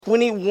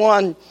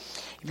21.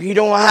 If you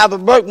don't have a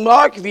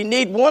bookmark, if you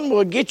need one,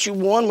 we'll get you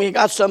one. We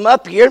got some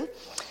up here.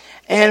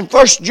 And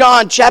 1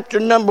 John chapter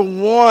number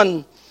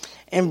 1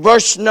 and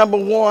verse number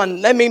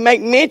 1. Let me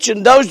make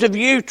mention, those of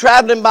you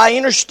traveling by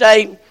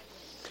interstate,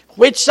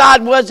 which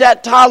side was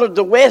that, Tyler?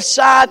 The west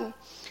side?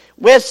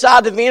 West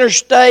side of the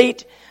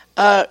interstate.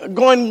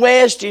 Going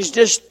west is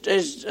just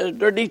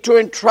they're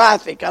detouring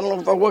traffic. I don't know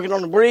if they're working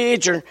on the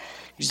bridge or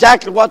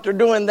exactly what they're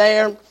doing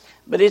there,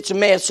 but it's a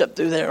mess up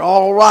through there.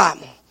 All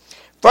right.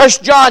 1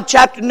 John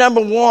chapter number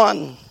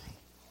 1.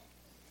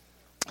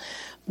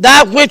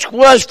 That which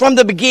was from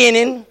the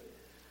beginning,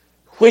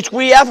 which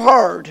we have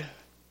heard,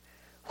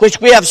 which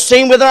we have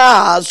seen with our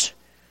eyes,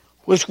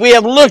 which we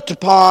have looked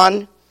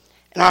upon,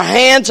 and our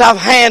hands have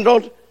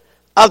handled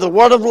of the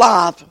word of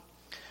life.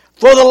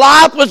 For the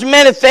life was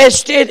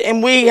manifested,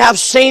 and we have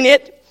seen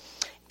it,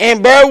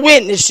 and bear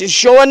witnesses,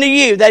 showing to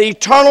you that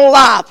eternal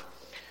life,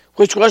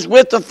 which was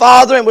with the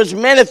Father, and was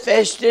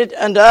manifested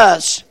unto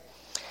us.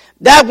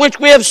 That which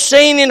we have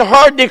seen and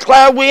heard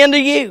declare we unto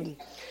you,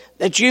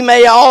 that you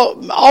may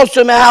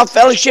also may have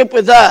fellowship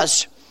with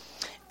us.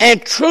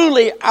 And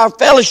truly our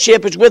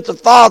fellowship is with the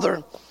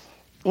Father,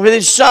 with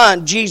His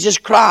Son, Jesus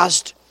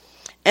Christ.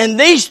 And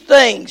these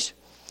things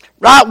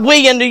write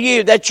we unto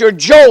you, that your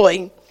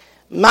joy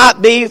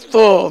might be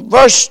full.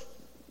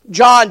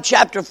 John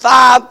chapter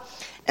 5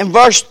 and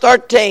verse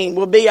 13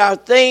 will be our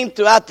theme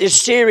throughout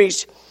this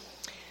series.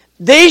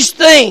 These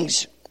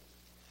things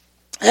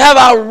have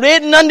I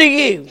written unto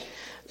you,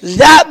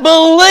 that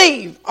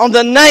believe on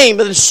the name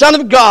of the Son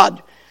of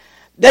God,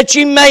 that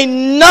you may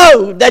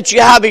know that you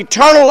have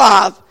eternal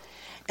life,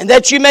 and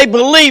that you may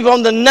believe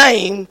on the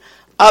name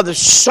of the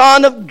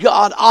Son of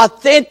God.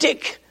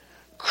 Authentic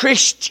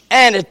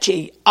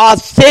Christianity.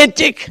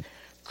 Authentic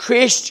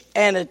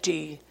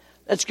Christianity.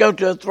 Let's go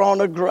to the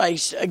throne of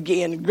grace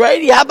again.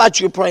 Grady, how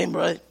about you praying,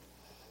 brother?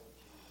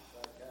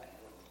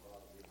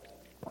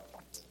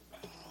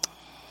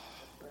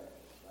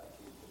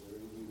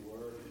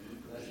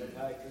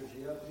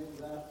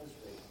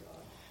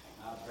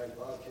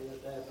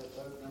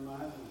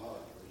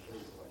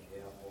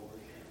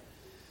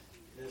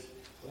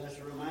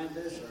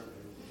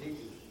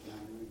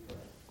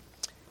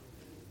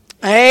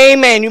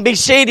 Amen. You be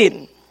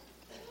seated.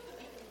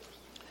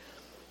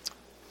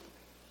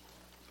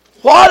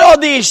 What are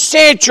the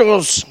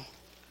essentials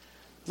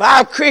of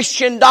our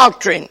Christian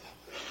doctrine?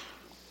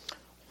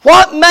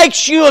 What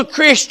makes you a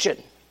Christian?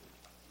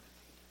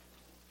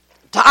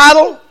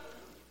 Title?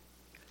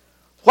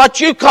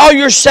 What you call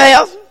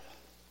yourself?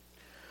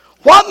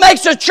 What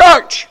makes a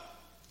church?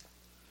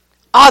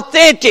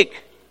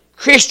 Authentic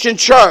Christian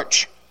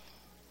church.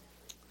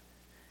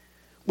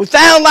 We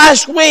found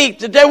last week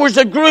that there was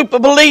a group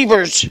of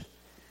believers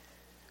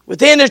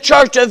within the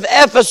church of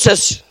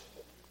Ephesus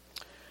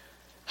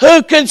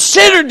who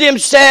considered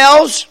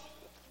themselves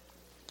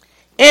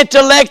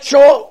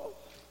intellectual,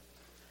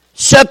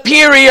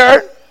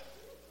 superior.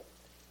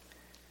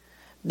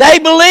 They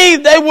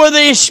believed they were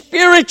the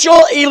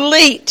spiritual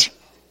elite.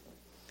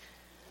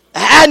 They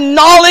had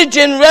knowledge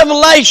and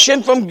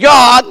revelation from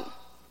God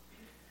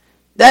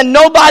that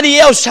nobody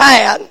else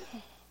had.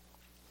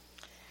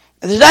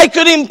 And that they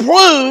could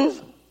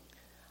improve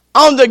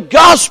on the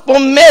gospel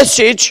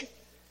message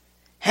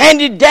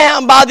handed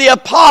down by the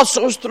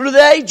apostles through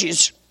the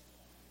ages.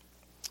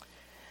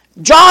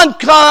 John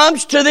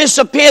comes to this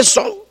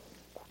epistle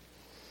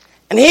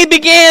and he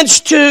begins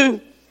to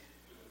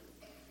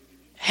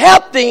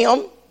help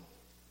them.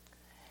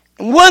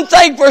 And one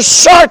thing for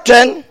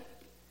certain,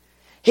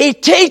 he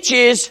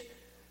teaches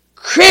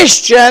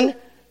Christian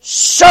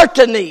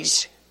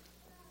certainties.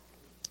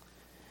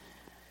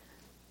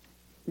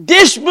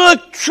 This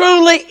book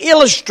truly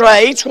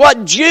illustrates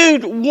what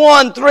Jude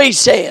 1:3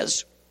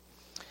 says.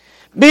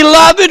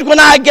 Beloved, when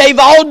I gave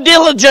all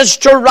diligence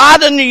to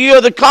write unto you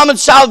of the common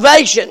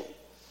salvation,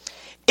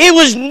 it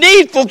was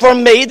needful for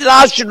me that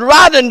I should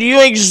write unto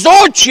you and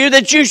exhort you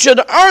that you should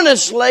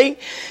earnestly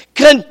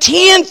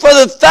contend for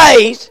the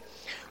faith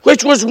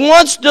which was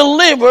once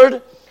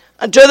delivered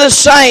unto the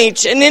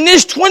saints. And in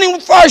this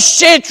 21st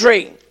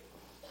century,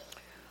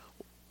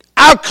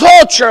 our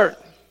culture,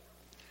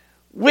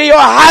 we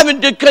are having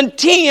to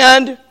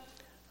contend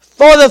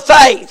for the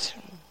faith.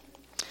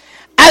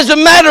 As a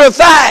matter of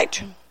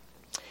fact,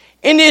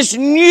 in this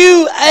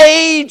new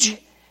age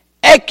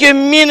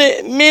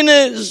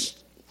ecumenism,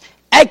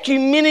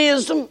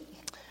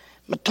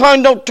 my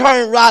tongue don't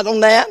turn right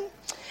on that,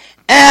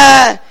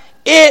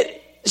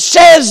 it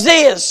says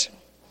this: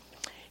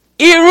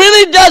 it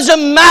really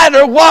doesn't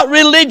matter what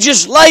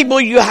religious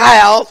label you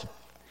have,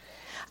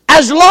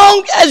 as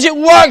long as it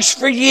works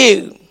for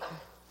you.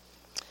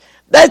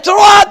 They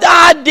throw out the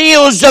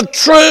ideals of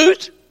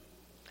truth,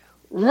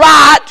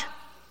 right,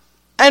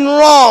 and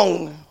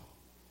wrong.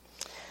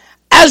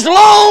 As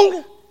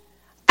long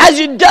as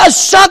it does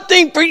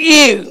something for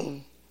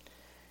you,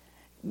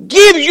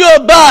 gives you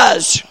a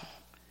buzz,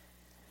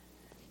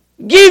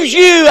 gives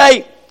you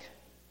a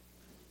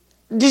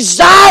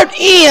desired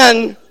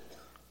end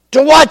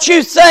to what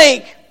you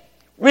think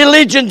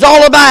religion's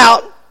all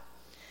about,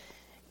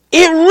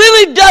 it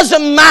really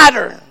doesn't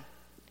matter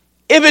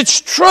if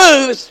it's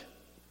truth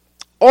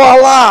or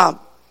a lie.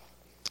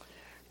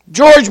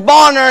 George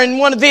Bonner, in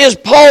one of his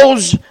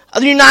polls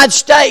of the United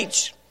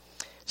States,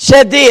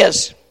 said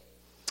this: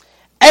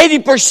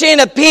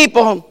 80% of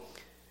people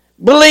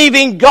believe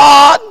in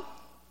God.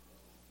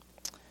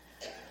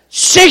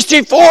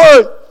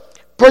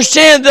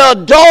 64% of the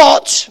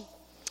adults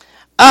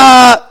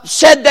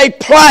said they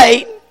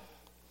prayed.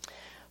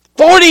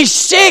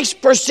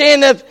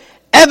 46% of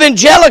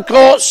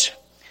evangelicals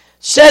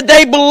said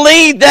they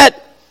believed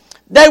that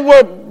they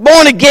were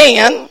born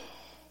again.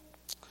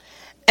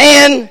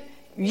 And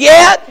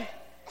yet,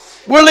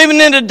 we're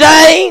living in a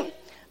day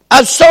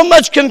of so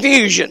much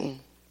confusion.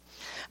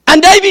 A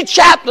Navy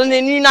chaplain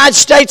in the United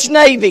States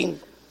Navy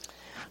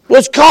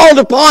was called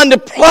upon to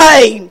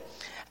pray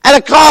at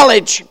a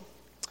college.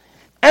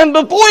 And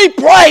before he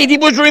prayed, he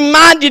was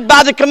reminded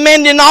by the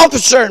commanding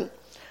officer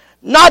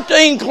not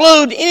to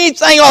include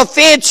anything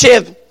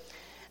offensive.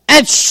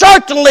 And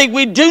certainly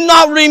we do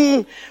not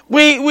mention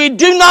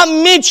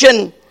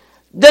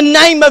the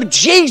name of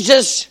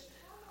Jesus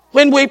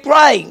when we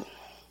pray.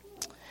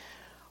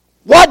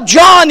 What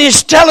John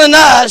is telling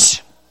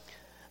us,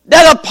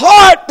 that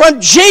apart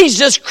from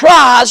Jesus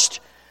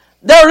Christ,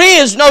 there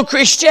is no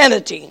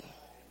Christianity.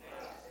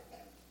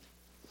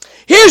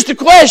 Here's the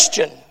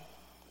question.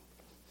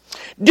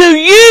 Do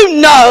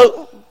you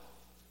know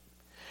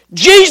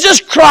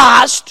Jesus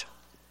Christ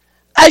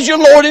as your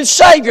Lord and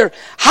Savior?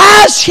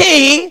 Has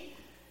He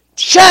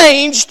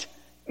changed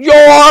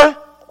your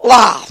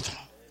life?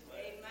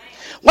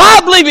 Well,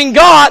 I believe in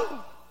God.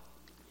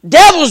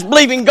 Devils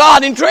believe in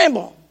God and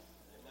tremble.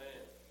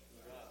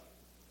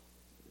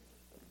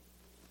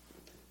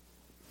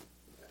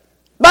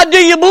 But do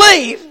you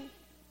believe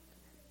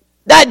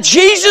that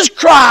Jesus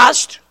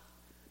Christ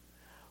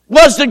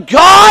was the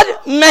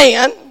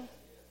God-man,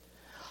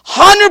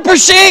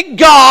 100%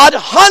 God,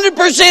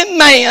 100%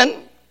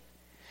 man,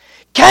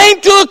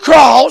 came to a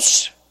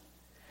cross,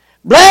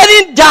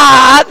 bled and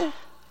died,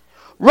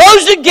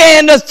 rose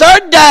again the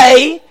third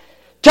day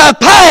to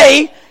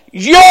pay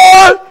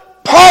your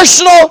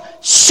personal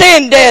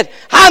sin debt?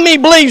 How many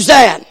believes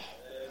that?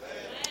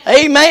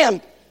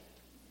 Amen.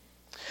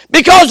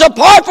 Because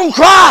apart from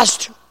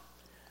Christ,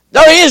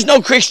 there is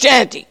no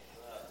Christianity.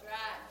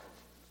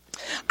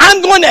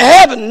 I'm going to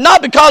heaven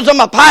not because I'm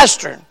a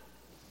pastor.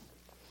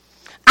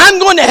 I'm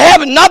going to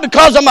heaven not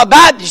because I'm a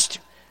Baptist,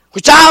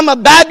 which I am a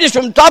Baptist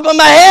from the top of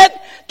my head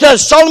to the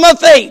sole of my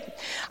feet.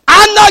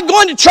 I'm not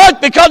going to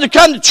church because I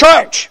come to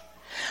church.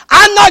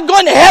 I'm not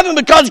going to heaven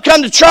because I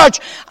come to church.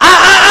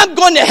 I'm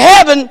going to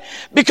heaven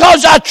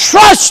because I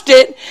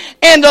trusted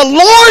in the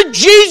Lord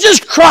Jesus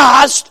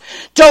Christ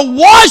to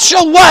wash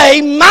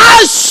away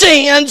my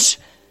sins.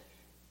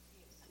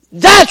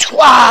 That's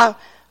why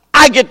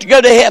I get to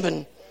go to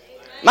heaven.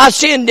 My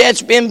sin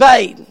debt's been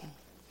paid.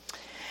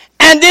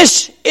 And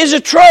this is a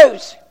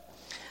truth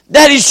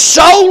that is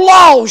so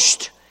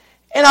lost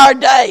in our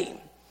day.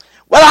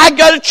 Well, I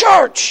go to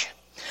church.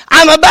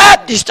 I'm a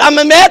Baptist. I'm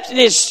a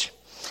Methodist.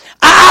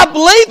 I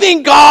believe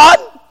in God.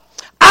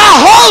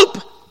 I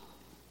hope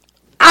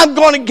I'm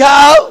going to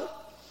go.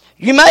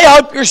 You may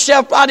hope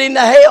yourself right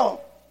into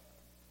hell.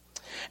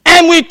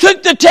 And we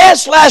took the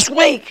test last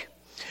week.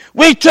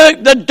 We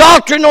took the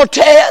doctrinal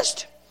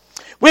test.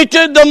 We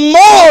took the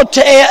moral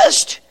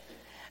test.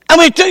 And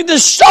we took the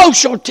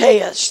social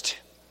test.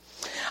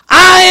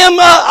 I am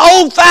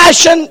an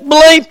old-fashioned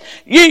belief.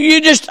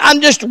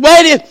 I'm just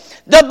waiting.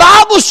 The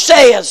Bible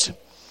says,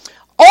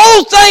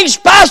 old things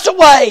pass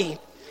away.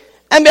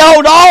 And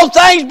behold, all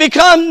things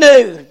become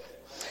new.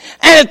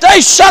 And if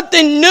there's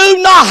something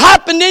new not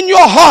happened in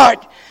your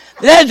heart,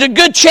 there's a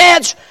good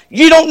chance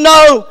you don't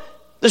know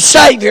the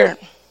Savior.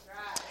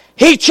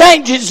 He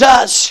changes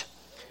us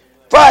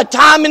for a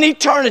time in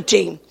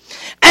eternity.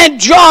 And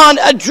John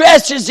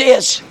addresses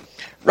this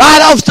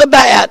right off the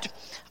bat.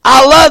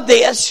 I love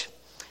this.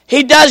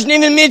 He doesn't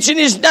even mention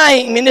his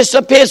name in this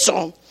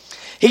epistle.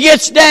 He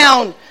gets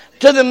down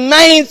to the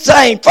main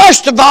thing.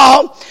 First of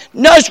all,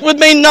 notice with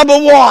me number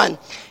one.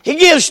 He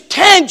gives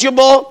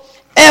tangible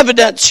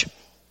evidence.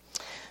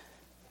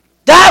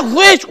 That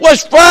which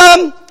was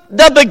from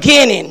the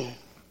beginning,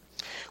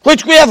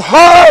 which we have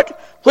heard,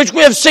 which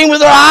we have seen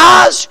with our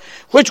eyes,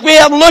 which we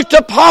have looked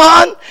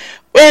upon,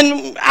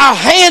 when our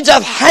hands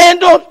have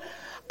handled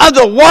of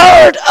the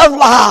word of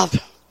life.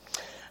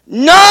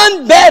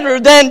 None better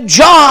than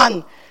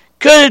John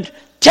could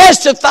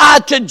testify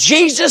to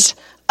Jesus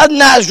of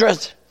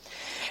Nazareth.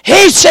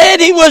 He said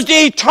he was the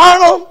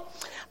eternal,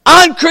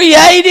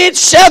 uncreated,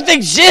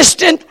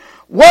 self-existent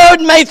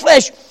Word made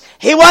flesh.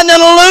 He wasn't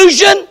an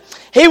illusion.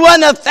 He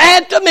wasn't a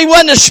phantom. He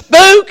wasn't a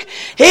spook.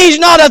 He's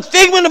not a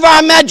figment of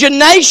our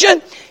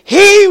imagination.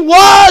 He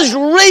was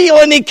real,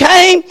 and he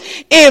came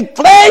in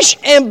flesh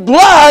and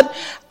blood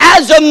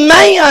as a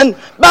man,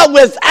 but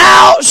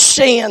without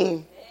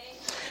sin.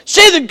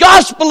 See, the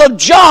Gospel of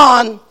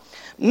John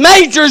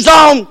majors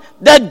on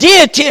the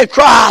deity of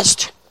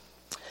Christ.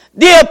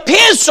 The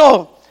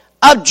epistle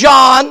of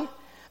John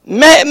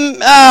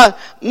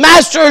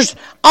masters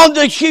on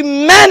the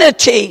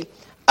humanity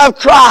of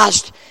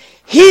Christ.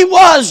 He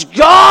was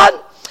God.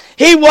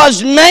 He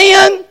was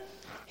man.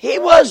 He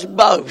was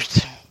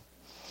both.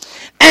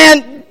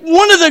 And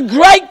one of the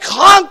great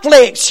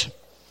conflicts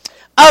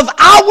of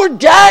our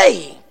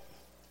day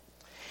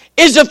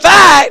is the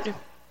fact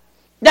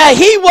that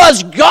He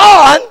was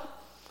God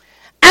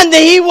and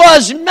that He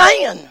was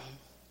man.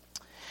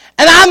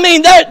 And I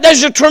mean,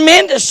 there's a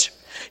tremendous,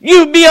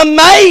 you'd be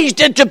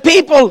amazed at the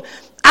people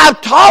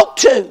I've talked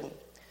to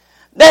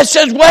that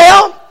says,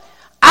 well,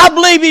 I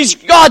believe He's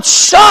God's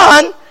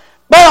Son,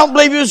 but I don't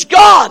believe He was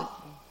God.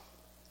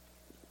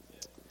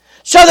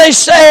 So they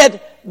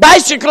said,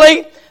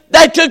 basically,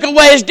 they took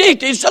away His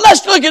deity. So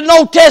let's look at an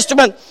Old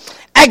Testament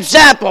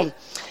example. In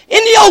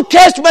the Old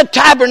Testament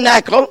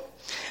tabernacle,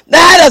 they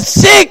had a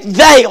thick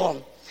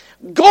veil,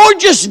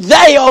 gorgeous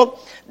veil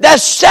that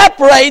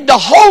separated the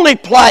holy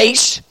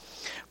place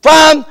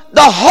from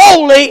the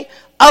Holy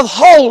of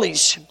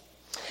Holies.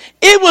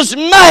 It was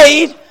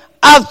made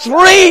of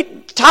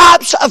 3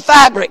 types of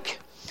fabric.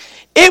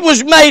 It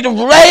was made of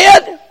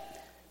red,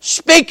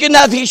 speaking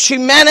of His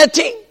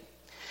humanity.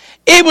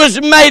 It was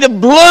made of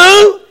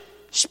blue,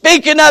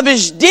 speaking of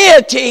His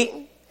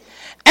deity.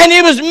 And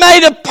it was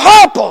made of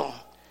purple,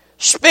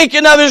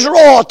 speaking of His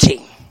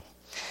royalty.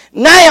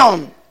 Now,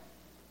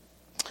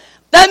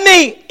 let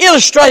me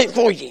illustrate it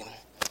for you.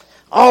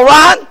 All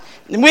right?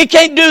 We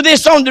can't do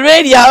this on the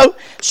radio,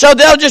 so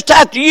they'll just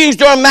have to use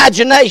their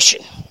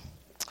imagination.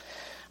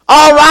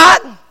 All right?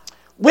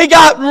 We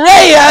got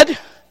red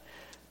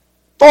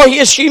for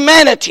His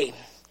humanity.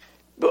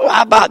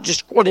 I about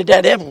just quoted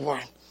that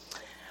everywhere.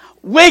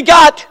 We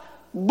got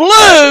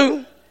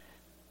blue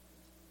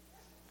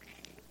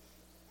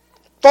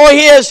for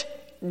His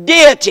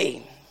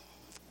deity.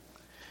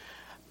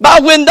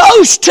 But when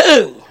those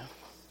two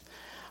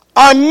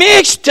are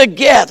mixed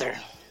together,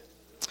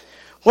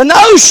 when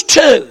those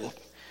two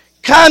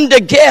come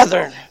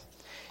together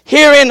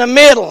here in the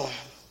middle,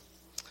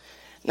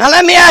 now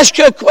let me ask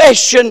you a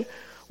question.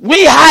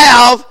 We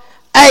have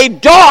a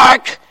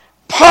dark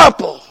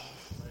purple.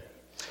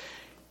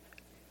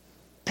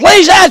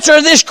 Please answer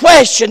this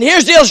question.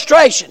 Here's the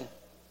illustration.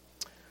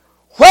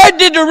 Where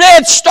did the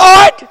red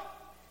start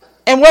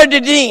and where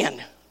did it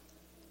end?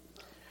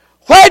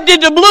 Where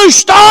did the blue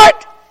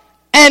start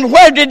and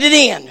where did it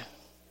end?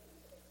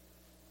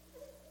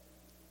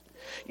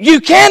 You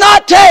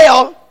cannot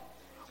tell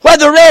where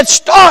the red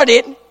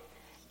started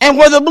and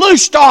where the blue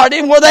started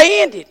and where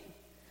they ended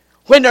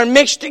when they're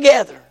mixed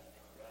together.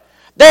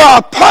 They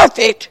are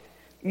perfect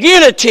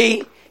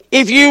unity,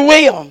 if you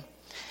will.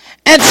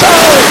 And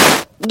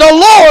so the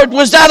Lord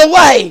was that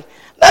way.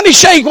 Let me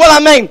show you what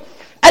I mean.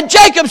 At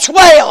Jacob's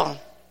well,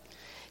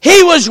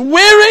 he was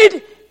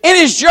wearied in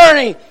his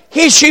journey,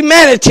 his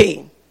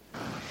humanity.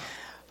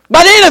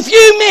 But in a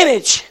few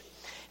minutes,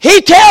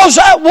 he tells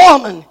that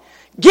woman,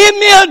 give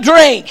me a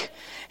drink.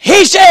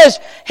 He says,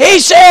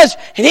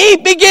 and he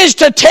begins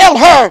to tell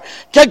her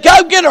to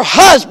go get her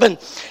husband.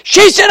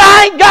 She said,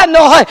 I ain't got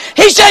no husband.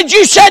 He said,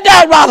 you said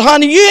that right,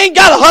 honey. You ain't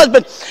got a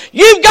husband.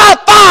 You've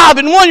got 5,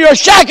 and one you're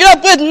shacking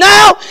up with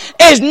now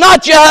is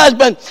not your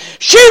husband.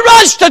 She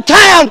runs to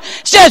town,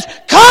 says,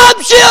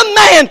 come see a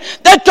man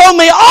that told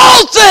me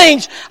all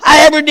things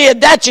I ever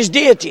did. That's his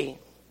deity.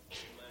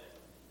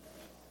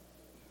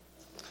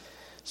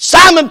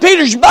 Simon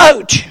Peter's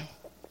boat.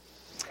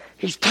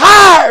 He's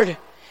tired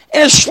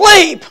and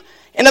asleep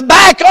in the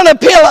back on a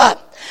pillow.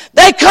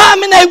 They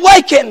come and they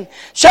wake him.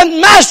 Said,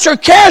 Master,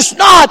 carest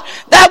not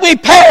that we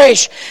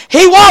perish.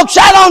 He walks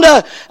out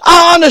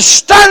on the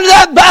stern of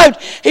that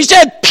boat. He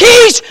said,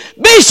 peace,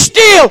 be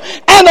still.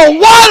 And the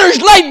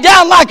waters laid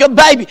down like a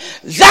baby.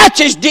 That's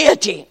his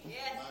deity.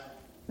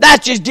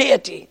 That's his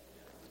deity.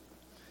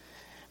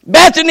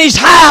 Bethany's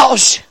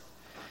house.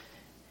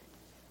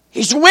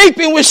 He's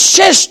weeping with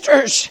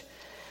sisters.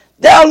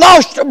 They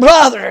lost a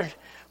brother.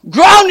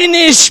 Groaning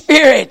in his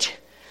spirit.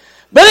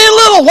 But in a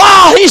little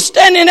while, he's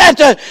standing at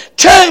the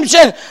tomb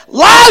saying,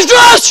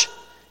 Lazarus,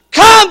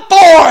 come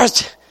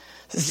forth.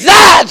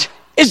 That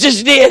is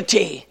his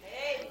deity.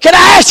 Can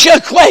I ask you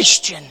a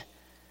question?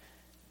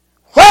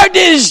 Where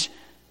did his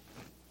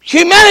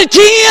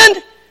humanity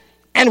end?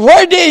 And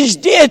where did his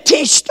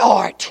deity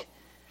start?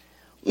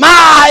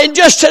 In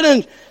just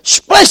a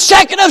split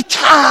second of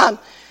time,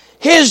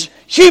 his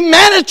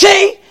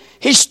humanity,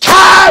 he's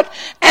tired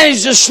and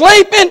he's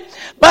asleeping.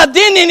 But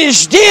then in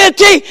his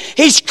deity,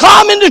 he's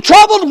calming the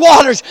troubled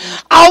waters.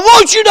 I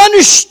want you to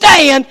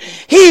understand,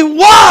 he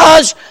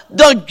was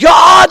the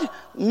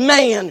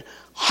God-man.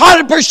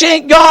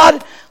 100%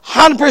 God,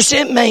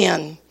 100%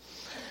 man.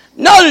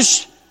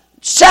 Notice,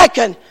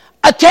 second,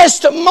 a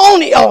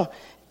testimonial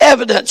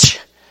evidence.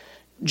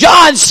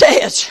 John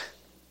says,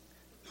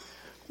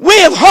 we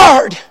have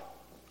heard.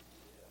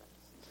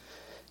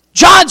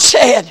 John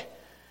said,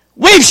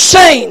 we've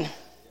seen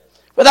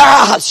with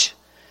our eyes.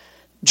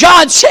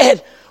 John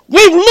said,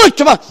 we've looked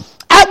upon.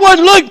 That word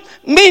look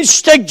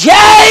means to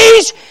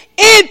gaze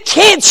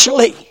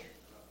intensely.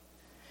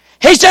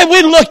 He said,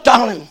 we looked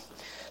on him.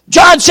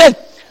 John said,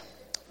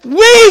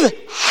 we've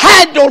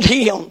handled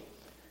him.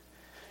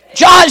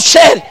 John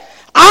said,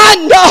 I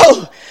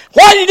know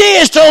what it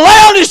is to lay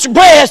on his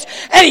breast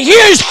and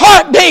hear his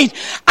heartbeat.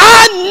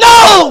 I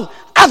know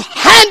I've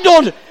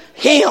handled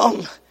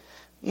him.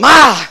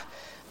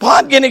 Boy,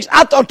 I'm getting excited.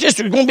 I thought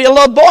this was going to be a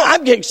little boy.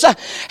 I'm getting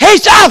excited. He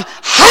said, I've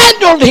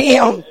handled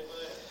him.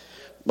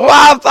 Boy,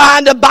 I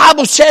find the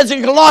Bible says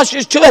in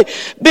Colossians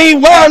 2:8,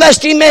 beware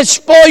lest he may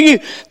spoil you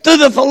through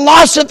the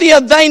philosophy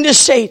of vain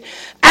deceit,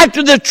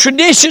 after the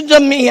traditions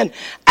of men,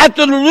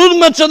 after the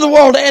rudiments of the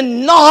world,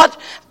 and not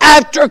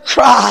after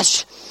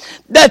Christ.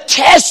 The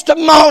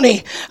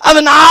testimony of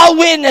an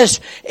eyewitness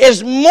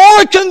is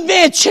more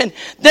convincing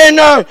than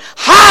their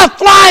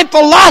high-flying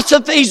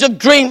philosophies of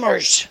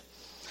dreamers.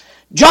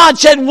 John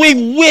said,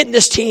 we've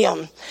witnessed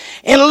him.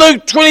 In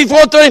Luke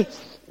 24:3,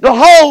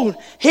 behold,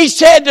 he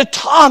said to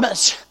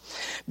Thomas,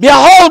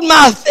 behold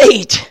my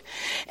feet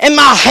and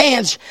my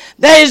hands,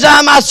 that is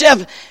I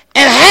myself,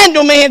 and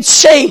handle me and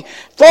see,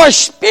 for a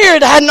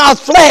spirit had not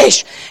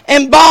flesh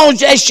and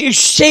bones as you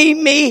see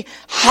me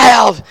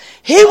have.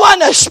 He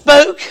wasn't a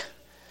spook.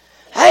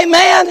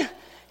 Amen.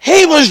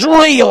 He was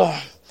real.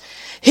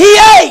 He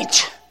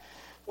ate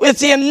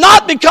with him,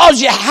 not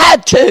because you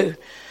had to,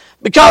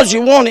 because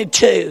you wanted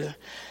to.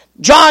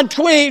 John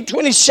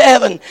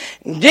 20:27.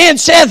 Then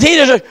saith he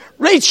to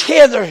reach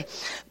hither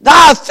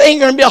thy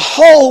finger, and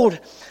behold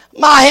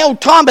my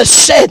hand. Thomas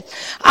said,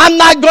 I'm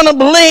not going to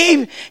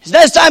believe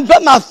unless I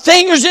put my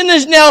fingers in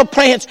his nail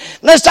prints,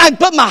 unless I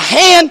put my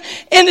hand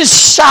in his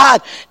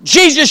side.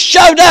 Jesus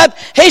showed up.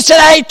 He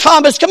said, hey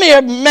Thomas, come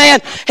here,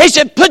 man. He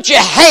said, put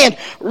your hand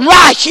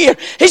right here.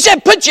 He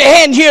said, put your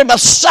hand here at my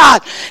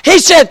side. He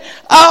said,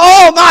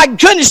 oh my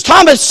goodness.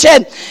 Thomas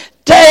said,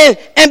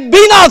 and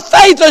be not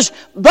faithless,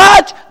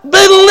 but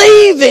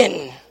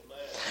believing.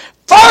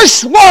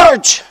 First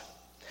words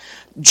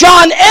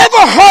John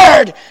ever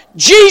heard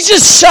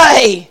Jesus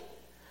say,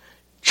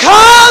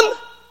 come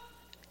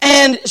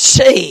and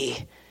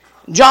see.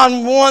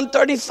 John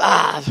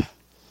 1:35.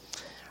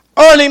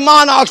 Early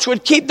monarchs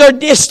would keep their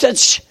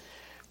distance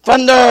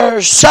from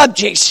their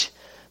subjects.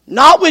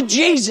 Not with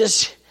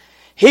Jesus.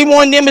 He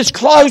wanted them as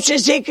close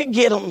as he could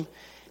get them.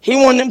 He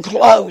wanted them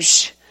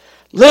close.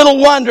 Little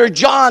wonder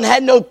John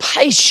had no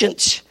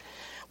patience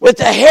with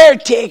the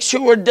heretics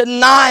who were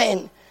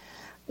denying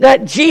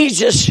that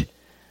Jesus,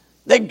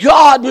 that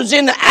God was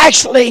in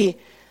actually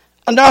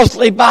an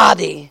earthly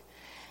body.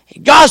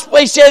 Gospel,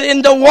 he said,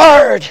 in the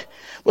Word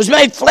was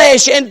made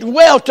flesh and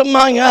dwelt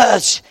among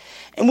us.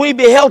 And we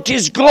beheld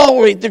his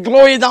glory, the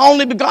glory of the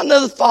only begotten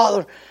of the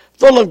Father,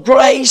 full of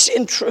grace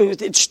and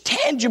truth. It's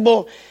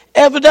tangible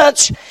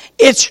evidence.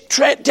 It's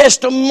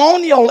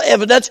testimonial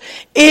evidence.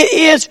 It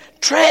is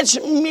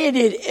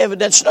transmitted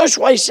evidence. Notice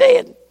what he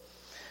said.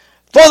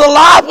 For the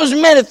light was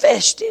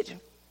manifested,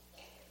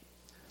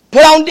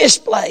 put on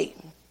display.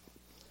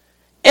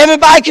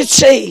 Everybody could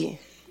see.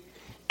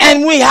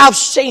 And we have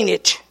seen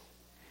it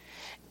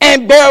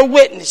and bear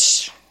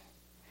witness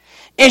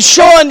and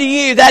show unto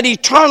you that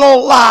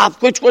eternal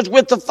life which was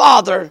with the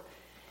Father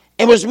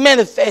and was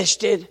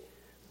manifested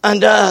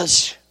unto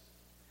us.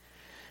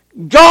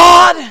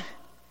 God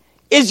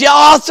is the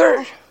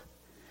author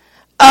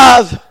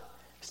of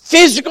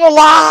physical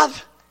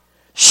life,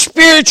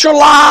 spiritual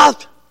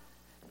life,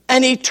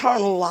 and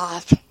eternal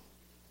life.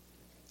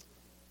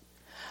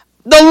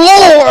 The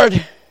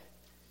Lord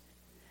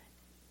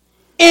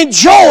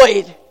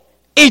enjoyed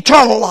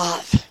eternal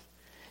life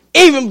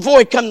even before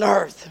he come to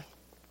earth.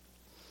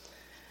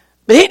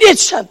 But he did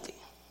something.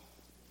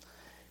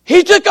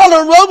 He took on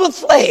a robe of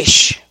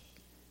flesh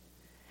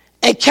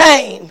and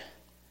came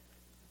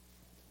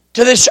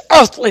to this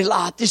earthly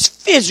life, this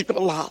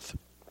physical life.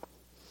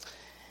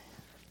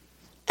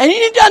 And you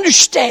need to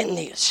understand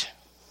this,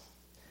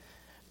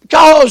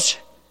 because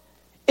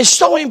it's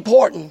so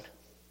important.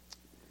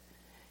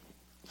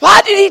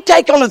 Why did he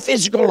take on a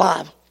physical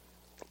life?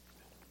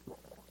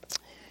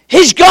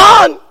 He's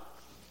gone.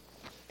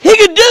 He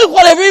could do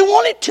whatever he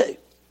wanted to.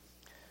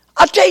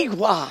 I'll tell you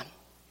why.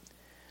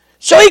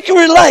 So he can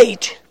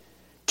relate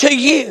to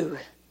you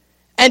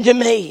and to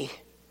me.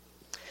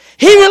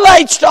 He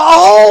relates to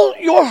all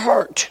your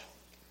hurt,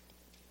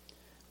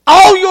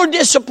 all your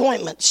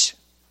disappointments,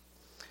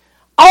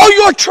 all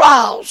your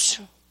trials.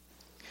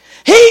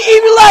 He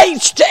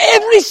relates to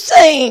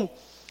everything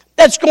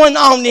that's going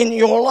on in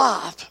your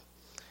life.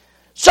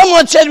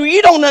 Someone said, well,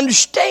 you don't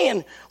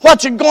understand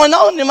what's going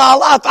on in my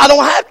life. I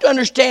don't have to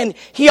understand.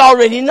 He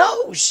already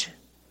knows.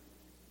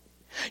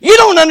 You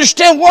don't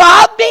understand where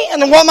I've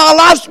been and what my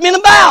life's been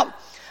about.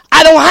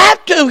 I don't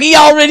have to. He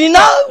already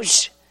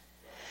knows.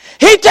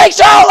 He takes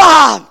our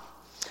life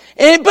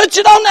and he puts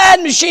it on the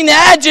ad machine and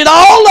adds it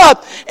all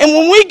up. And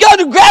when we go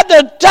to grab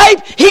the tape,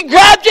 he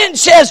grabs it and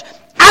says,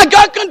 I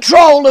got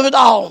control of it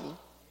all.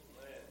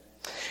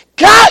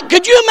 God,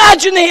 could you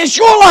imagine this?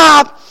 Your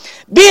life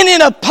being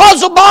in a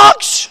puzzle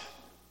box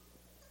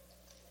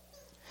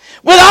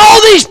with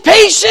all these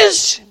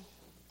pieces,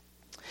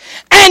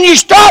 and you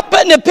start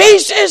putting the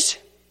pieces,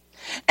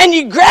 and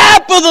you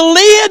grab for the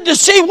lid to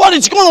see what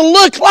it's going to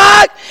look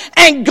like,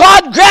 and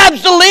God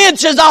grabs the lid and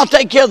says, I'll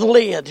take care of the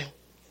lid.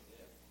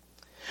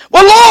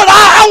 Well, Lord,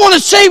 I want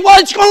to see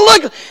what it's going to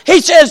look like. He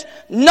says,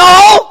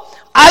 no,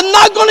 I'm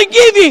not going to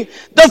give you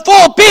the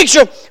full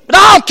picture, but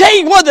I'll tell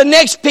you what the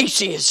next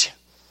piece is.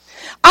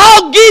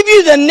 I'll give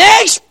you the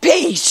next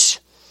piece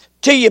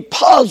to your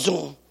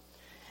puzzle,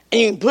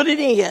 and you can put it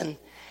in.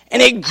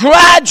 And it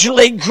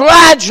gradually,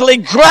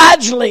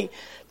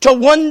 till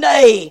one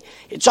day,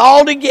 it's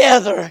all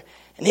together.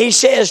 And he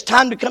says,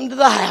 time to come to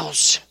the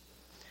house.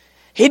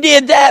 He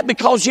did that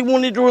because he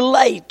wanted to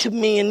relate to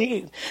me and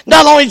you.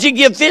 Not only does he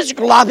give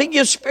physical life, he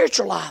gives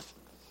spiritual life.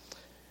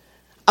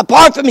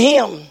 Apart from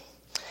him,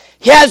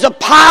 he has the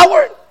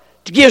power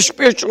to give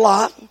spiritual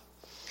life.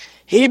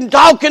 He was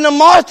talking to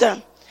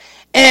Martha,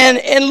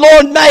 and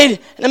Lord made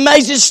an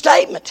amazing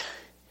statement.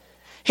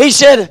 He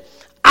said,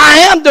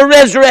 I am the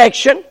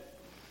resurrection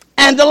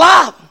and the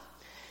life.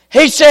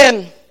 He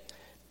said,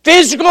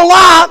 physical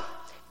life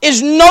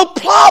is no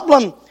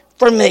problem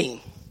for me.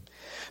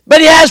 But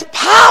he has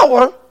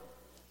power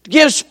to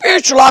give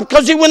spiritual life,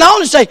 because he went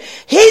on to say,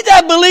 he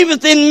that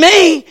believeth in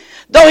me,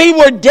 though he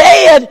were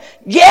dead,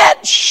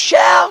 yet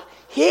shall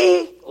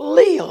he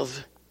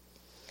live.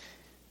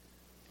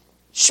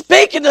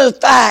 Speaking of the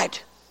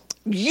fact,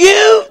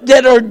 you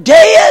that are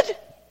dead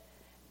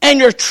and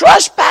your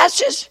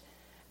trespasses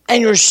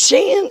and your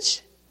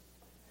sins,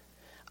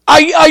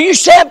 are you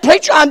saying,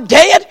 preacher, I'm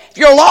dead? If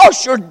you're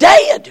lost, you're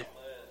dead.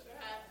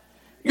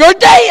 You're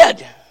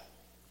dead.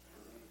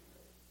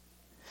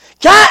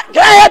 Can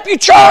I help you,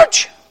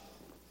 church?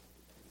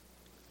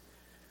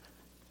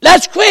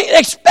 Let's quit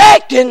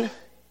expecting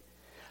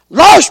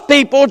lost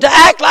people to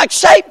act like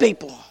saved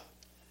people.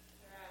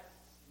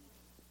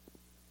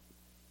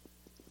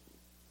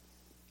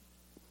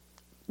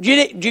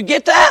 Did you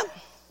get that?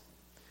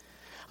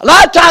 A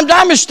lot of times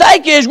our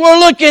mistake is we're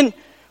looking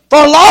for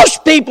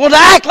lost people to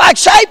act like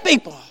saved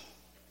people.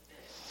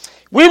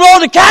 We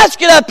rolled a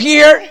casket up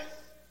here,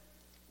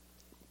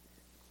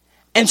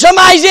 and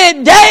somebody's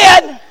in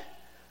dead.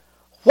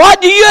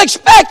 What do you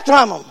expect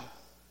from them?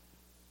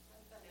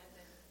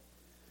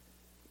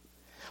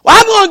 Well,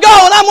 I'm going to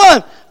go and I'm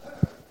going to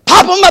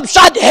pop them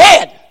upside the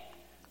head.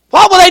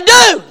 What will they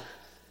do?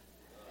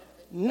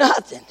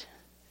 Nothing.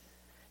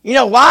 You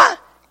know why?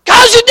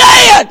 Because they're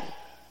dead.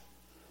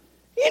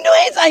 You can do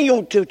anything you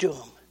want to them.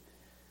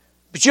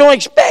 But you don't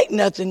expect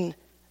nothing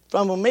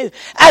from them either.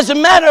 As a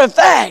matter of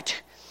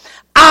fact,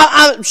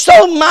 I'm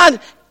so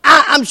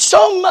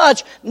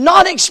much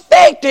not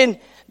expecting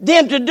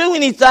them to do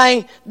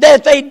anything that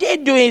if they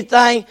did do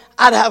anything,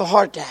 I'd have a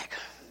heart attack.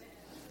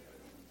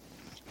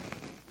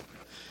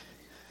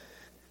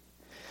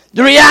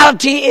 The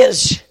reality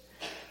is,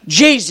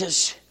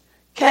 Jesus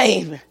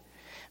came,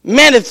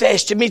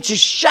 manifested me to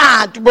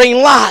shine, to bring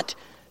light,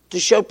 to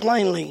show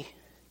plainly.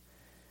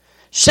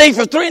 See,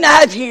 for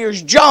 3.5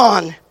 years,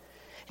 John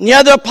and the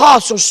other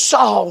apostles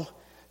saw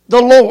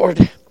the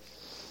Lord.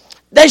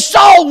 They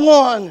saw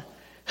one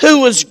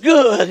who was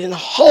good and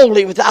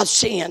holy without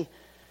sin,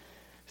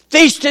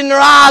 feasting their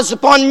eyes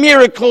upon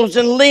miracles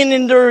and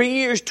leaning their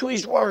ears to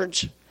his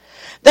words.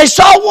 They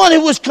saw one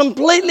who was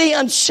completely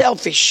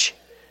unselfish,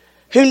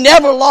 who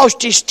never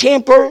lost his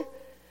temper,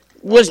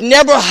 was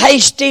never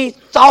hasty,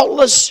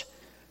 thoughtless,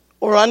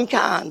 or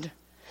unkind.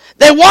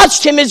 They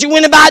watched him as he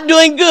went about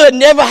doing good,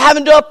 never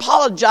having to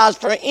apologize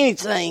for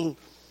anything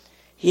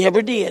he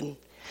ever did.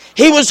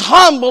 He was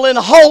humble and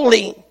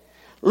holy,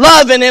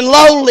 loving and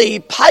lowly,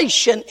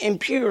 patient and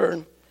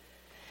pure.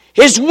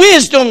 His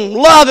wisdom,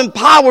 love, and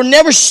power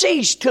never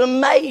ceased to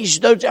amaze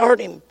those that heard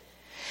him.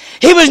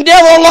 He was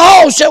never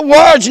lost at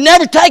words,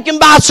 never taken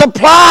by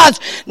surprise,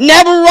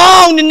 never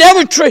wronged, and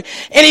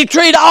and he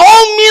treated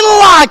all men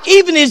alike,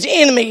 even his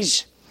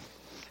enemies.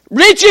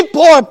 Rich and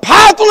poor,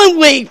 powerful and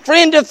weak,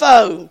 friend or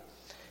foe.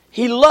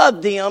 He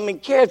loved them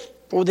and cared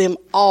for them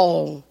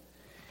all.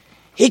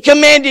 He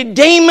commanded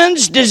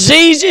demons,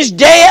 diseases,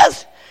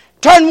 death,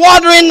 turned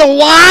water into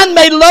wine,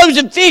 made loaves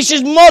of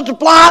fishes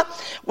multiply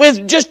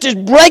with just his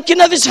breaking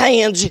of his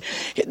hands.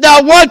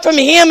 The word from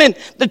him, and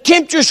the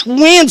tempestuous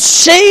wind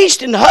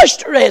ceased and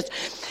hushed the rest.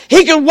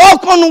 He could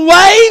walk on the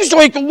waves,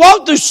 or he could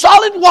walk through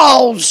solid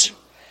walls.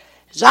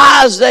 His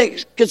eyes,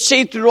 they could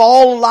see through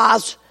all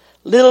life's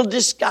little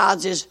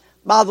disguises.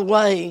 By the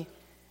way,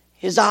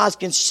 his eyes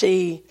can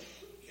see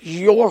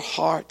your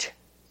heart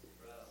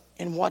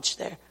and what's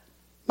there.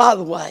 By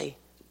the way,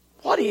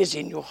 what is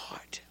in your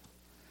heart?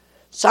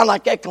 Sound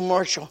like that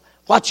commercial.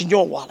 What's in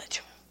your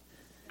wallet?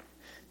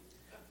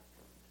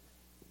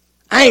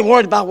 I ain't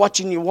worried about what's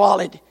in your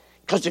wallet,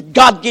 because if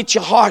God gets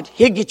your heart,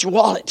 he'll get your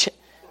wallet.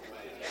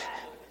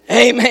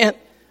 Amen.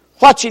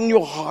 What's in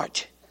your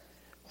heart?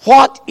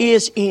 What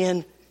is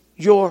in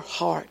your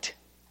heart?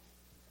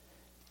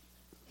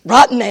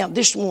 Right now,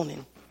 this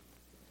morning,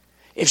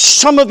 if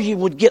some of you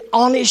would get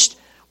honest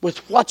with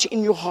what's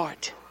in your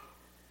heart,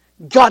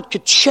 God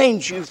could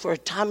change you for a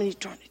time in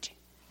eternity.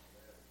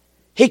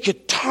 He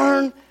could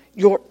turn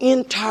your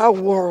entire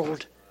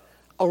world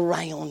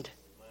around.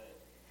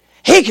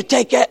 He could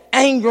take that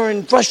anger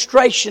and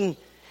frustration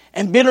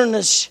and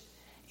bitterness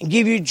and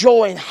give you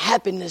joy and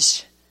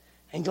happiness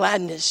and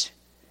gladness.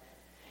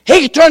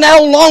 He could turn that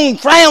old long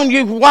frown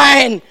you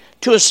wearing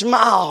to a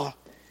smile.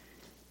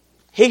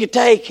 He could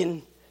take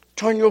and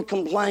turn your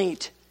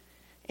complaint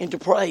into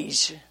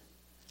praise.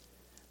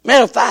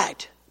 Matter of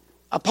fact,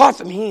 apart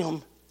from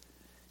Him,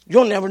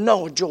 you'll never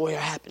know joy or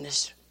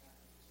happiness.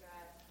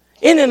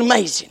 Isn't it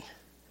amazing?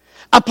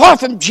 Apart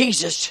from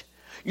Jesus,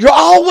 you're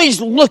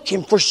always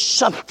looking for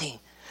something.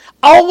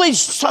 Always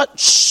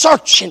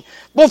searching.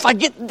 Well, if I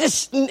get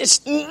this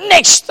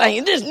next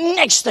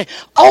thing.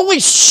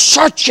 Always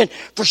searching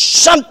for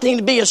something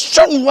to be a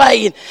certain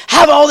way and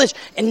have all this.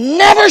 And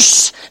never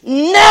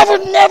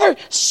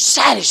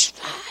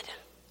satisfied.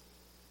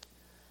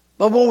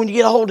 But when you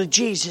get a hold of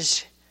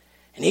Jesus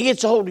and He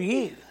gets a hold of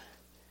you,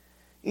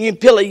 you can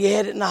pillow your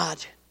head at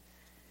night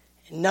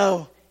and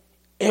know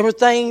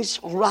everything's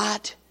all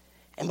right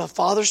in my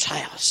Father's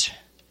house.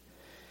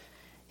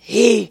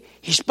 He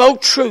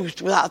spoke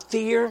truth without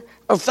fear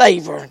or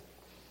favor.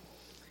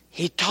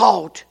 He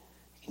taught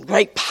in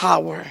great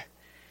power.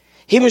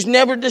 He was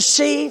never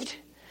deceived,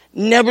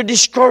 never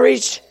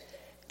discouraged,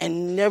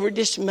 and never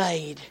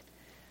dismayed.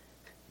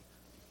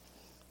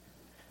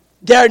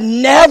 There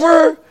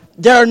never,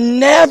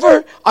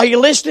 are you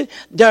listening?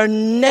 There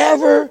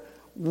never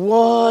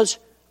was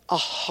a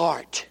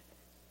heart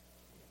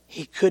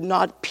He could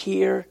not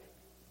peer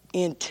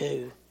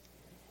into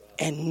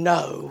and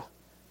know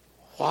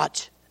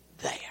what's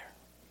there.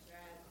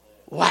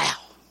 Wow.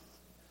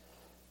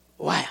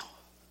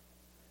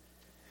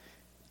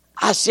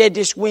 I said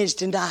this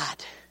Wednesday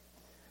night.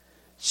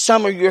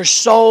 Some of you are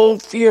so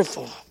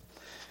fearful.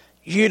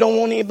 You don't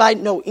want anybody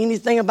to know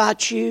anything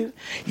about you.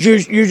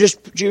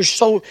 You're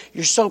so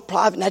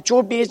private. That's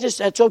your business.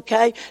 That's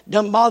okay.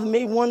 Doesn't bother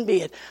me one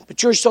bit.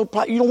 But you're so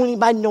private. You don't want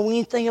anybody to know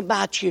anything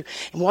about you.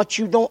 And what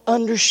you don't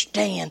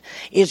understand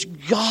is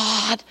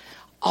God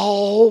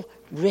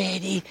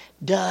already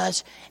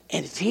does.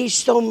 And if He's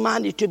so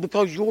minded to,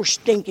 because your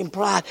stinking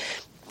pride,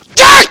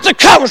 jerk the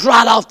covers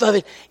right off of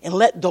it and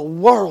let the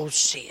world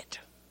see it.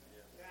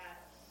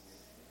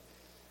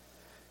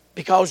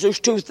 Because those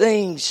two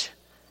things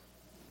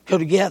go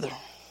together.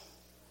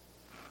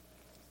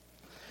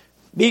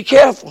 Be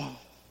careful.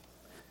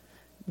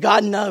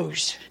 God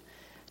knows.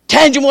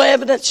 Tangible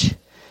evidence,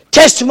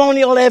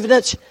 testimonial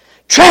evidence,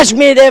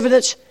 transmitted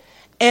evidence,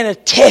 and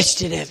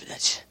attested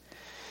evidence.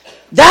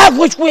 That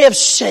which we have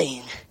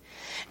seen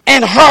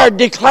and heard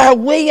declare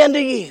we unto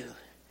you,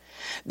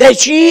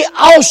 that ye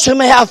also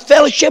may have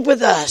fellowship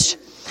with us.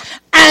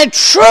 And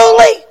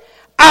truly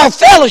our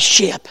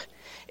fellowship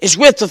is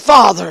with the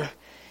Father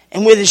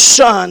and with His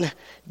Son,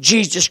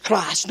 Jesus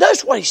Christ.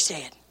 Notice what He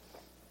said.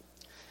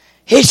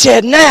 He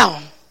said, now,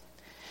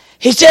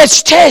 He said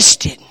it's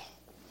tested.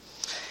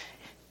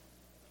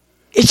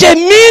 He said,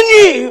 me and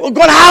you are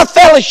going to have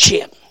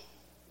fellowship.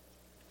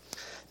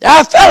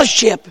 Our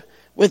fellowship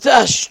with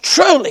us,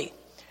 truly,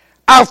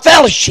 our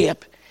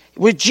fellowship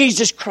with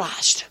Jesus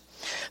Christ.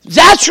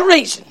 That's the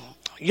reason.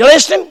 You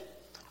listening?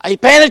 Are you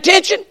paying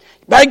attention?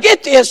 You better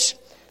get this.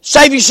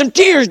 Save you some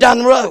tears down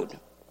the road.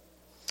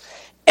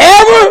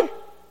 Every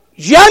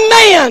young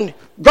man,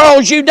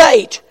 girls you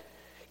date,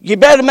 you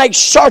better make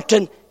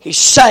certain he's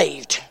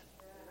saved.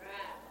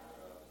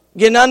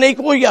 Get an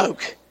unequal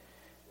yoke.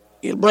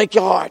 It'll break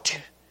your heart.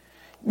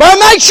 Better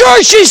make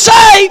sure she's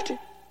saved.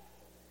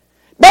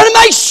 Better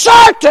make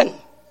certain.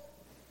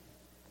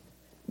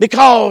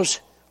 Because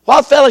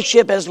what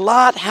fellowship has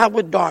light, how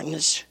with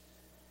darkness?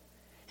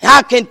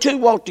 How can two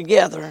walk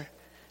together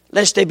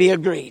lest they be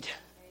agreed?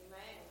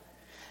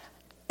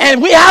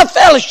 And we have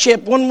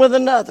fellowship one with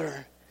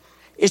another.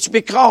 It's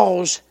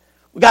because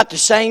we got the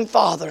same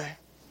Father.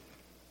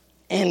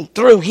 And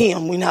through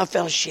Him we now have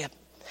fellowship.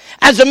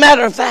 As a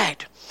matter of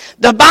fact,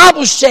 the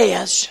Bible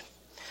says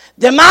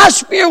that my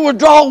spirit will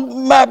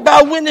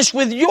bear witness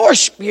with your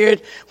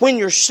spirit when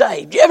you're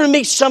saved. You ever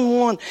meet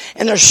someone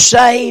and they're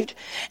saved?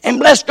 And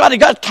bless God, they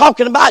got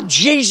talking about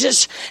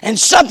Jesus and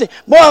something.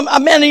 Boy, I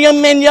met a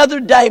young man the other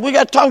day. We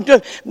got talking to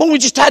him. Boy, we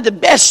just had the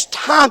best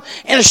time.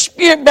 And a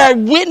spirit bear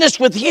witness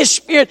with his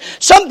spirit.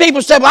 Some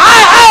people say, well,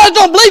 I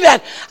don't believe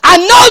that. I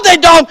know they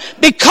don't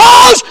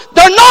because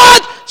they're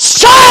not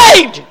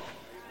saved.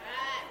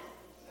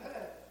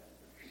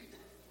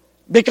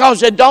 Because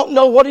they don't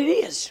know what it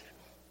is.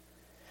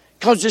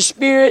 Because the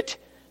Spirit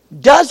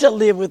doesn't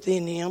live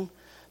within them.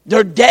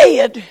 They're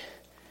dead.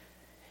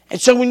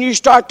 And so when you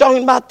start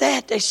talking about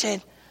that, they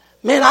said,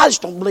 man, I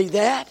just don't believe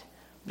that.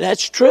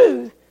 That's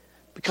true.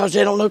 Because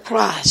they don't know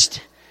Christ.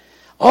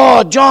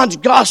 Oh, John's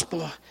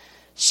gospel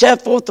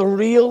set forth the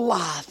real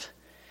life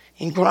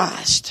in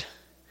Christ.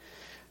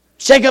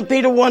 2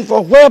 Peter 1,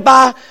 for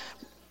whereby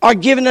are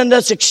given unto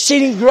us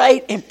exceeding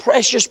great and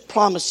precious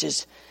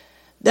promises,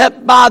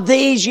 that by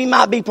these ye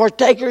might be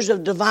partakers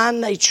of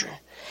divine nature,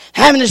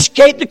 having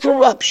escaped the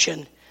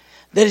corruption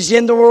that is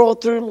in the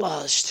world through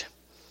lust.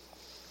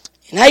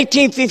 In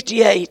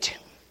 1858,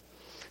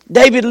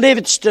 David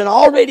Livingstone,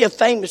 already a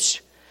famous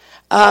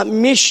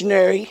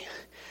missionary,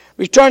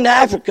 returned to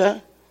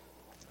Africa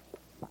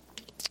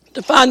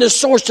to find the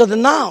source of the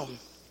Nile.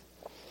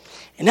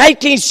 In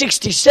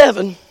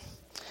 1867,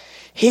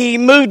 he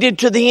moved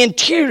into the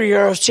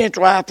interior of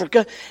Central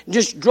Africa and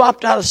just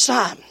dropped out of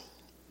sight.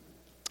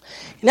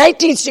 In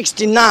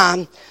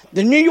 1869,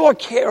 the New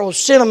York Herald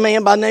sent a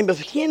man by the name of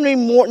Henry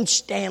Morton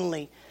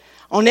Stanley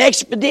on an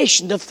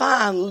expedition to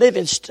find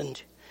Livingstone.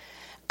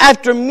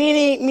 After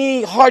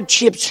many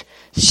hardships,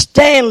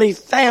 Stanley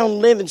found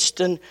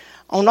Livingstone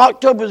on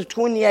October the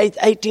 28th,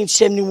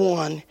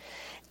 1871,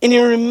 and he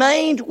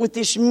remained with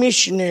this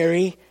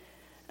missionary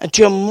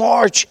until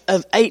March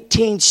of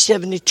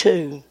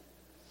 1872.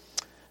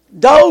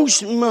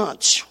 Those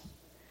months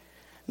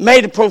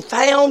made a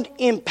profound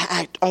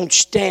impact on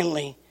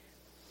Stanley.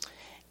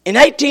 In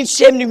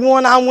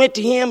 1871, I went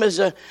to him as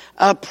a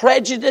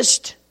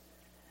prejudiced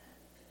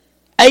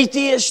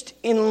atheist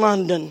in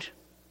London.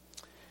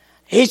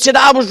 He said,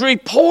 I was a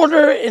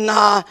reporter, and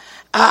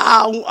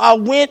I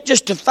went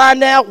just to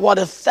find out what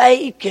a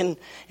fake and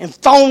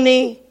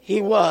phony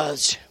he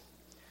was.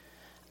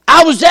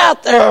 I was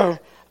out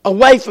there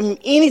away from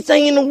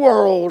anything in the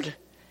world.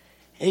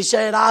 And he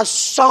said, I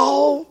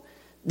saw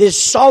this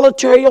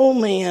solitary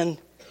old man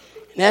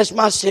and asked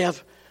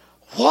myself,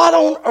 what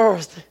on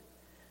earth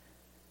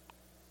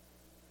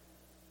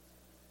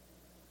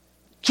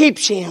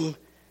keeps him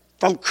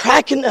from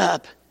cracking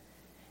up,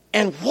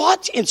 and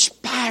what's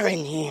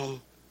inspiring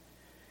him?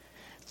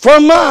 For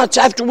months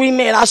after we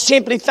met, I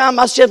simply found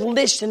myself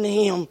listening to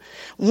him,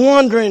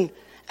 wondering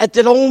at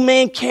that old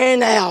man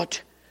carrying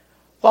out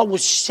what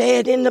was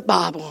said in the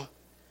Bible.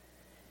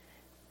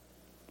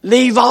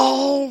 Leave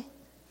all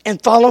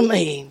and follow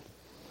me.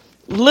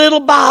 Little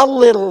by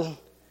little,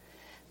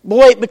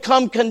 boy, it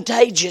became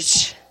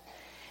contagious.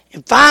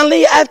 And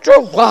finally, after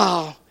a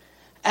while,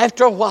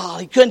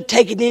 he couldn't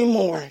take it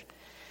anymore.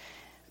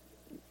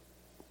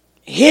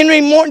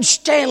 Henry Morton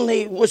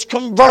Stanley was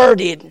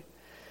converted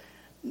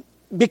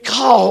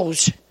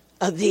because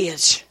of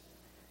this.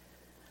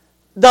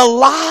 The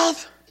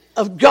life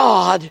of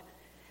God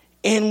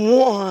in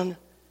one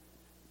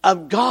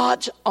of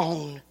God's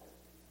own.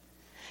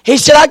 He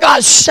said, I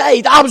got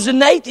saved. I was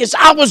an atheist.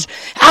 I was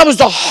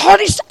the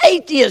hardest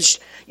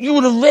atheist you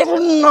would have ever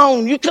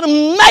known. You could have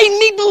made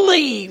me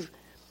believe.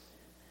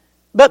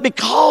 But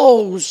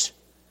because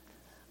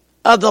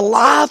of the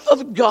life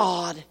of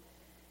God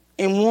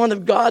in one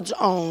of God's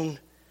own,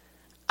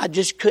 I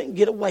just couldn't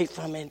get away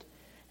from it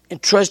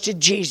and trusted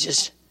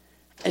Jesus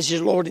as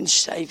his Lord and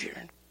Savior.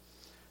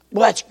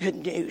 Well, that's good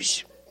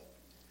news.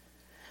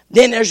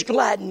 Then there's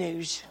glad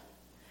news.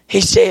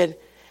 He said,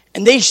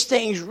 and these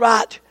things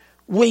write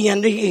we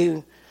unto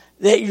you,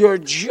 that your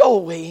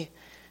joy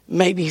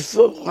may be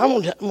full.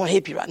 I'm going to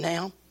help you right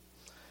now.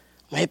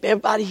 I'm going to help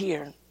everybody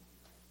here.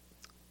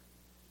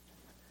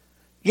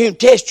 You can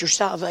test your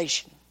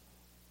salvation.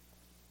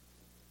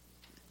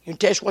 You can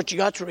test what you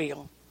got's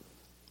real.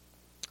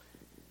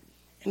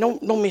 And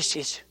don't miss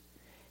this.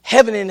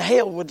 Heaven and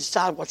hell will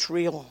decide what's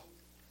real.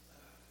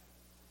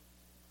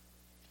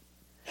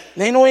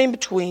 There ain't no in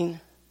between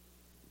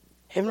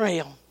heaven or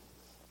hell.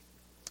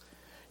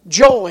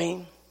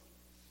 Joy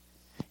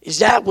is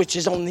that which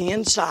is on the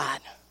inside.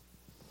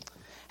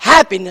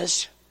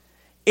 Happiness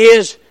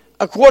is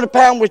a quarter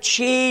pound with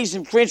cheese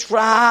and french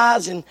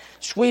fries and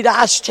sweet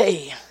iced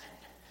tea.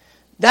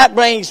 That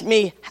makes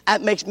me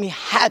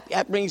happy.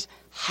 That brings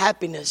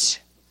happiness.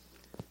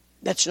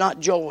 That's not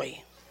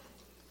joy.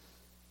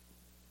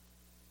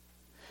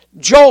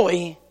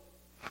 Joy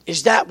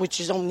is that which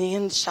is on the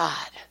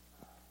inside.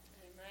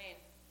 Amen.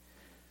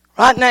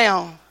 Right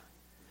now,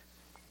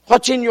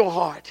 what's in your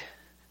heart?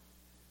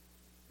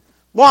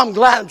 Well, I'm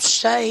glad I'm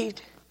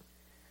saved.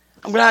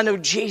 I'm glad I know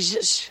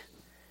Jesus.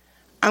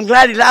 I'm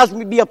glad he allows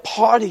me to be a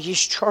part of his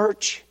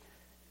church.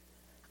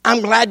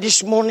 I'm glad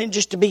this morning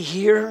just to be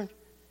here.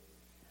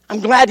 I'm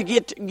glad to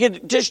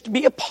get just to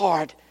be a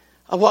part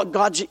of what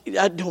God's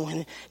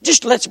doing.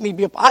 Just lets me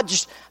be a part.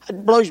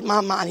 It blows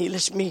my mind. He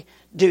lets me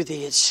do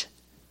this.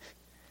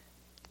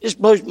 Just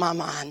blows my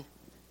mind.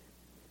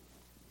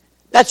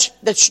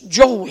 That's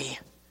joy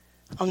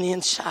on the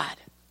inside.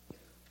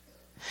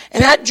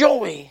 And that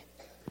joy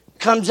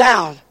comes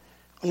out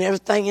on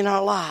everything in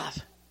our life.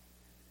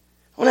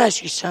 I want to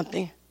ask you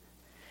something.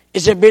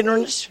 Is there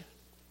bitterness,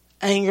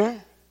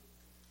 anger,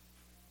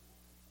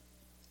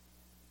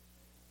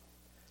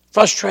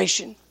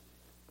 frustration?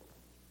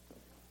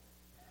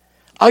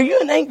 Are you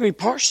an angry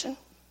person? Are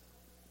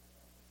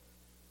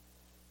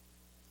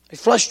you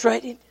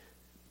frustrated?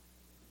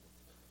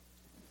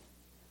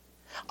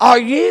 Are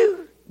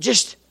you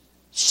just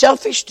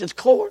selfish to the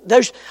core?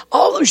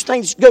 All those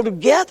things go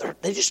together.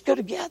 They just go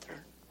together.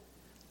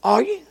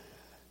 Are you?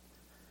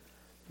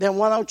 Then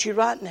why don't you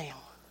right now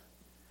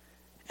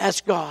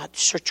ask God to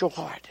search your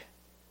heart?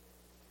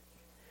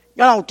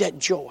 God, I want that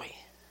joy.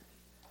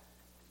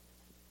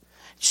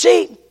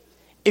 See,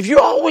 if you're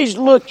always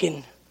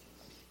looking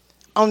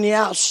on the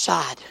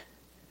outside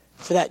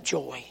for that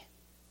joy,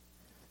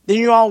 then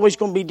you're always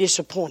going to be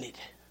disappointed.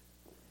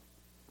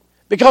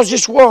 Because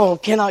this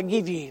world cannot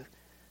give you.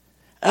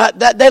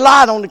 They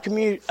lied on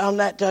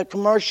that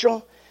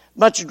commercial. A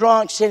bunch of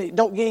drunks said it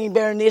don't get any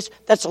better than this.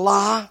 That's a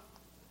lie.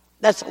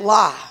 That's a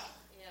lie.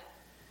 Yeah.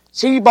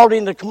 See, you bought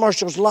into the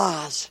commercials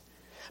lies.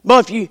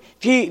 But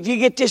if you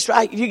get this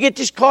right, if you get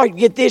this car, you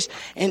get this,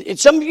 and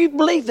some of you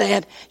believe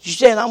that, you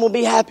said, I'm going to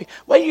be happy.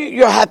 Well,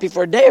 you're happy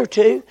for a day or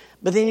two,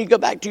 but then you go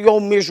back to your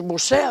old miserable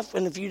self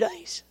in a few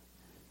days.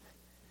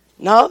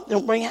 No, they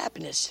don't bring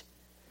happiness.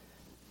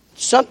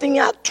 Something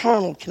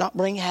eternal cannot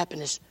bring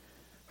happiness.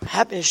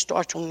 Happiness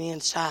starts on the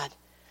inside.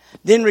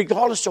 Then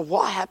regardless of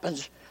what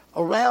happens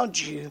around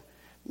you,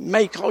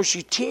 may cause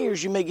you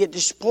tears, you may get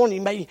disappointed,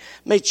 you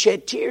may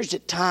shed tears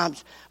at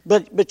times,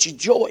 but your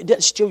joy, it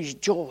doesn't steal your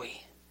joy.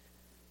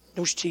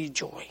 Don't steal your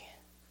joy.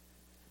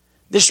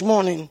 This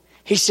morning,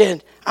 he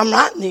said, I'm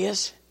writing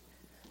this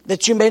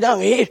that you may know.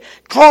 Here,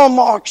 Karl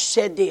Marx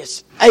said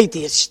this,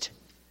 atheist,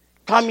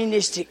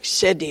 communistic,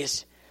 said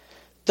this.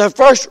 The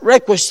first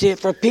requisite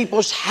for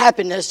people's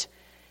happiness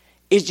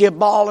is the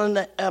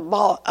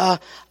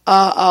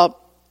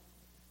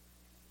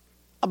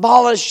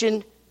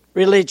abolishing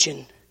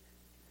religion.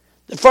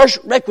 The first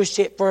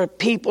requisite for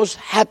people's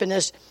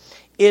happiness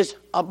is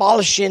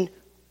abolishing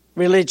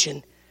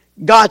religion.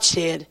 God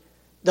said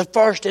the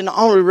first and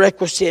only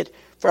requisite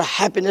for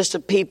happiness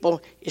of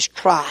people is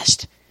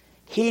Christ.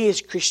 He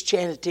is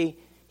Christianity.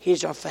 He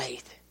is our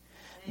faith.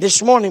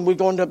 This morning we're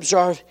going to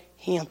observe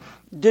Him.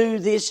 Do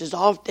this as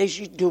often as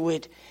you do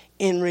it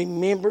in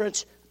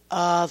remembrance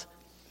of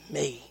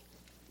me,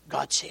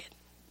 God said.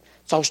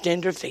 So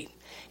stand to your feet.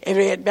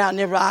 Every head bowed and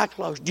every eye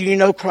closed. Do you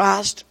know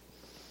Christ?